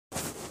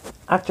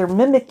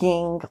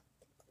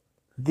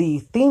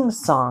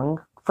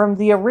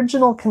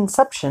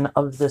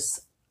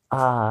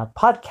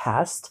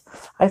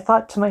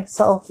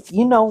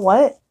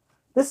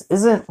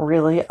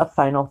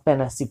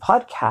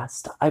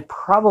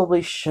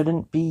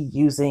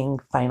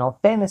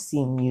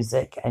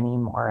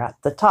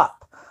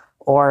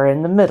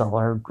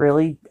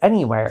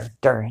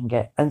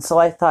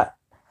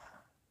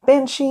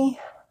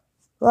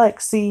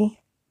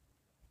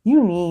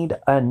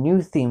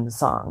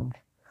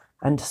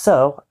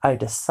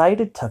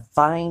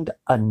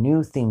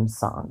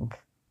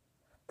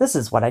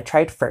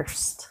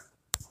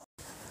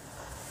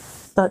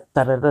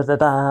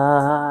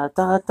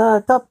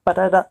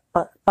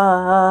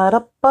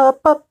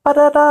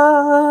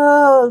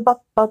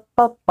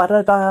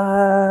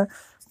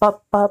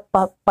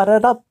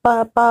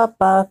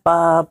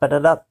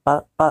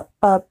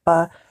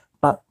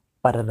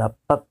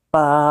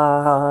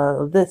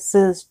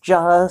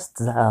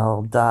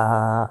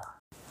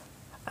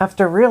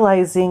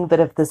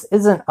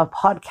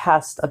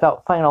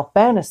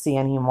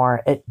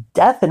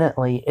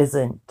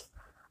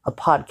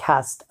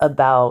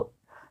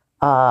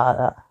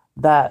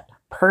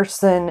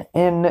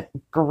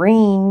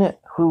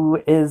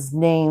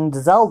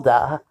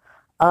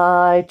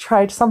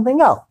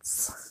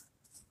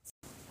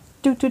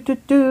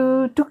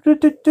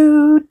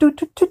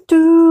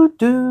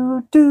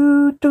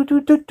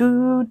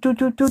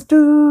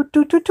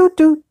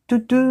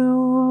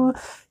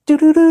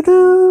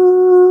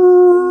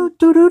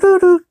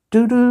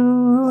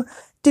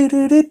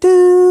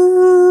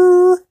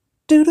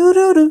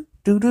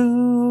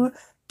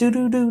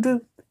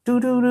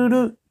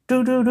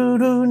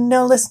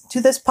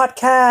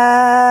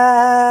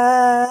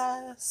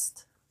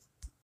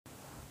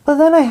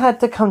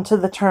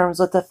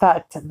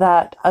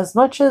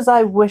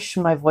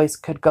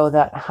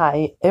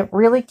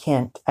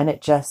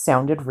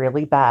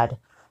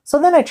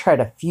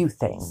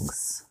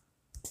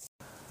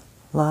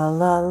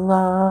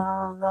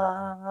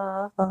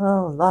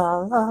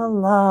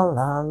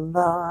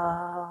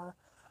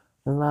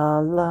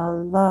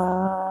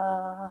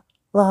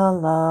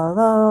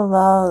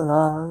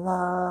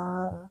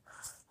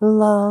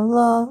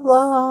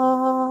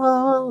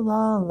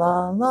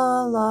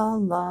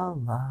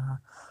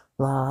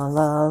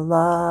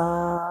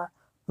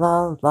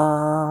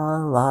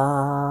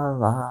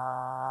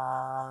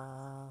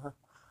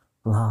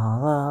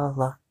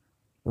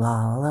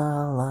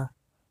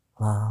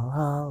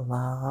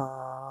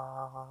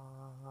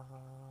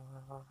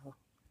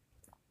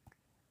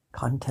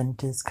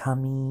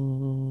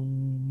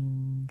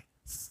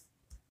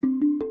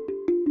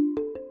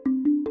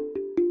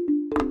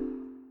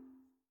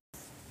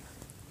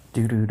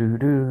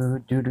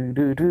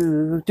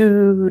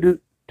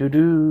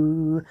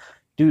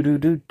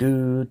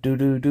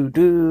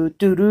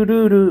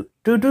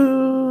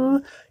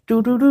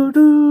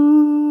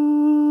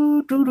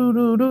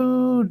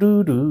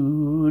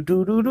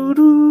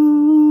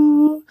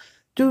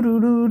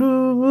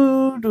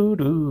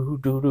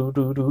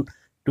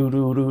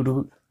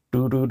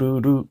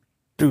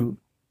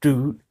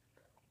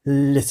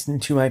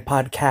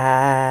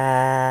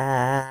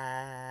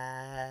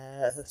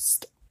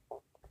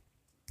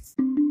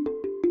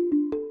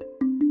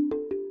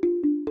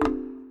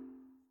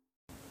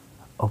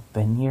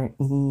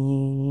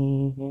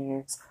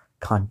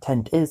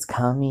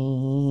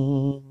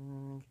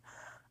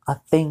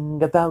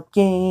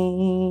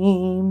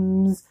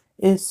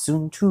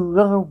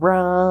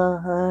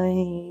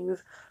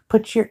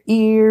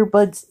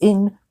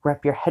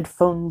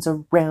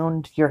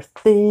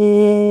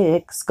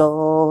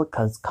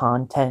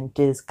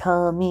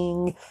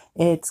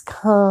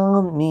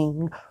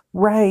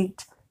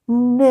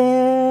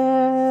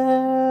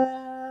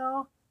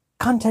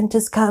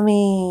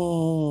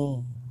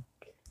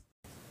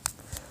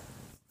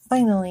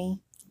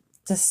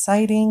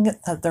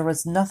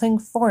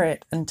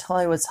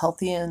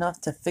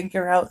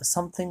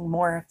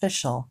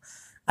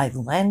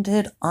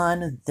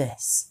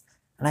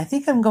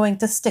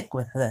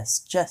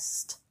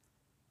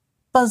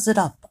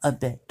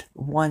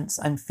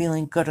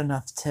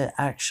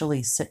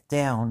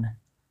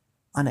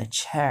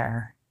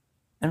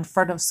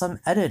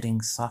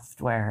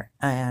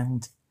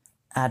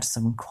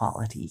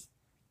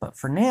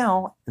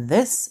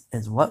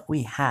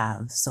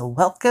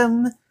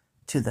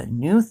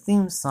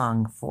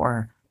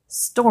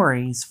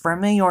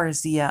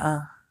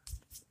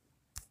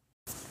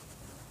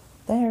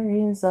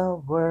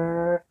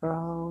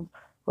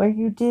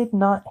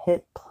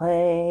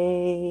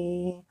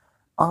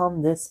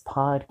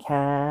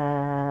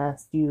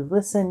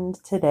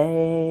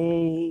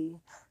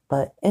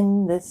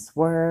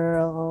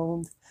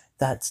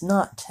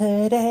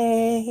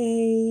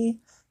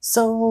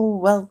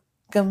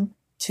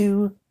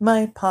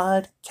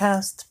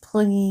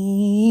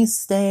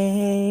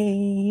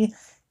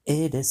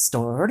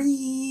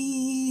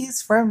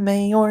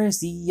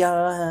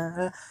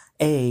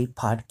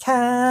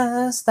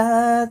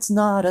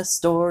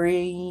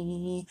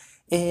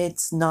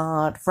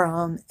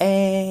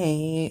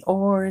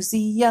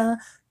Eorzea,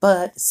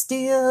 but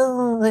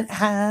still it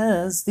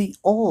has the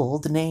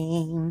old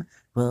name.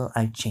 Will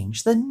I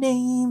change the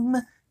name?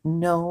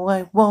 No,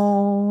 I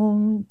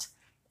won't.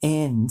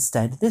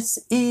 Instead, this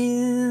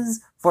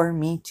is for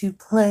me to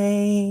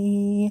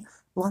play.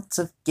 Lots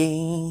of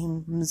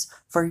games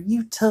for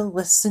you to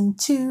listen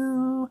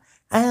to,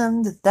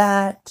 and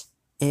that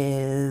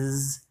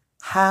is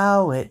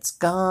how it's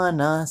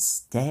gonna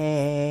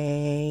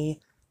stay.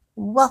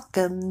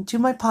 Welcome to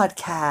my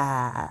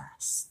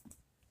podcast.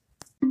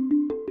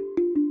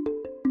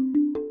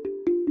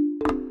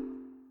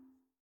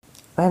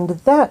 And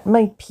that,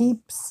 my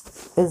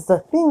peeps, is the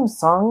theme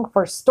song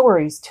for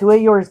Stories to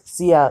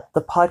Eorzea,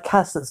 the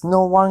podcast that's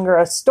no longer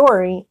a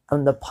story,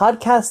 and the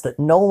podcast that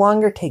no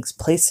longer takes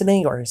place in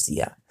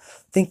Eorzea.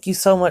 Thank you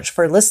so much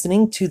for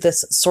listening to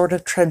this sort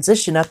of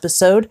transition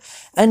episode,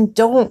 and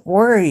don't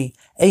worry,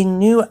 a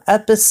new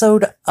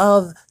episode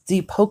of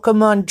the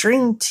Pokemon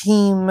Dream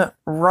Team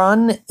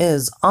run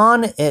is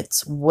on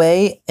its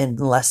way in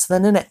less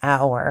than an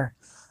hour.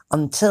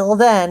 Until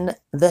then,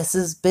 this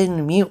has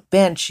been Mute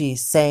Banshee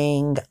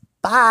saying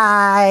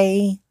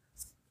bye!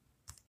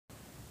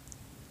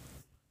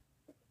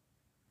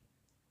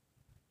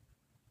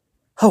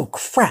 Oh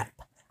crap,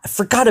 I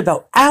forgot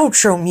about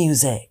outro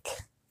music!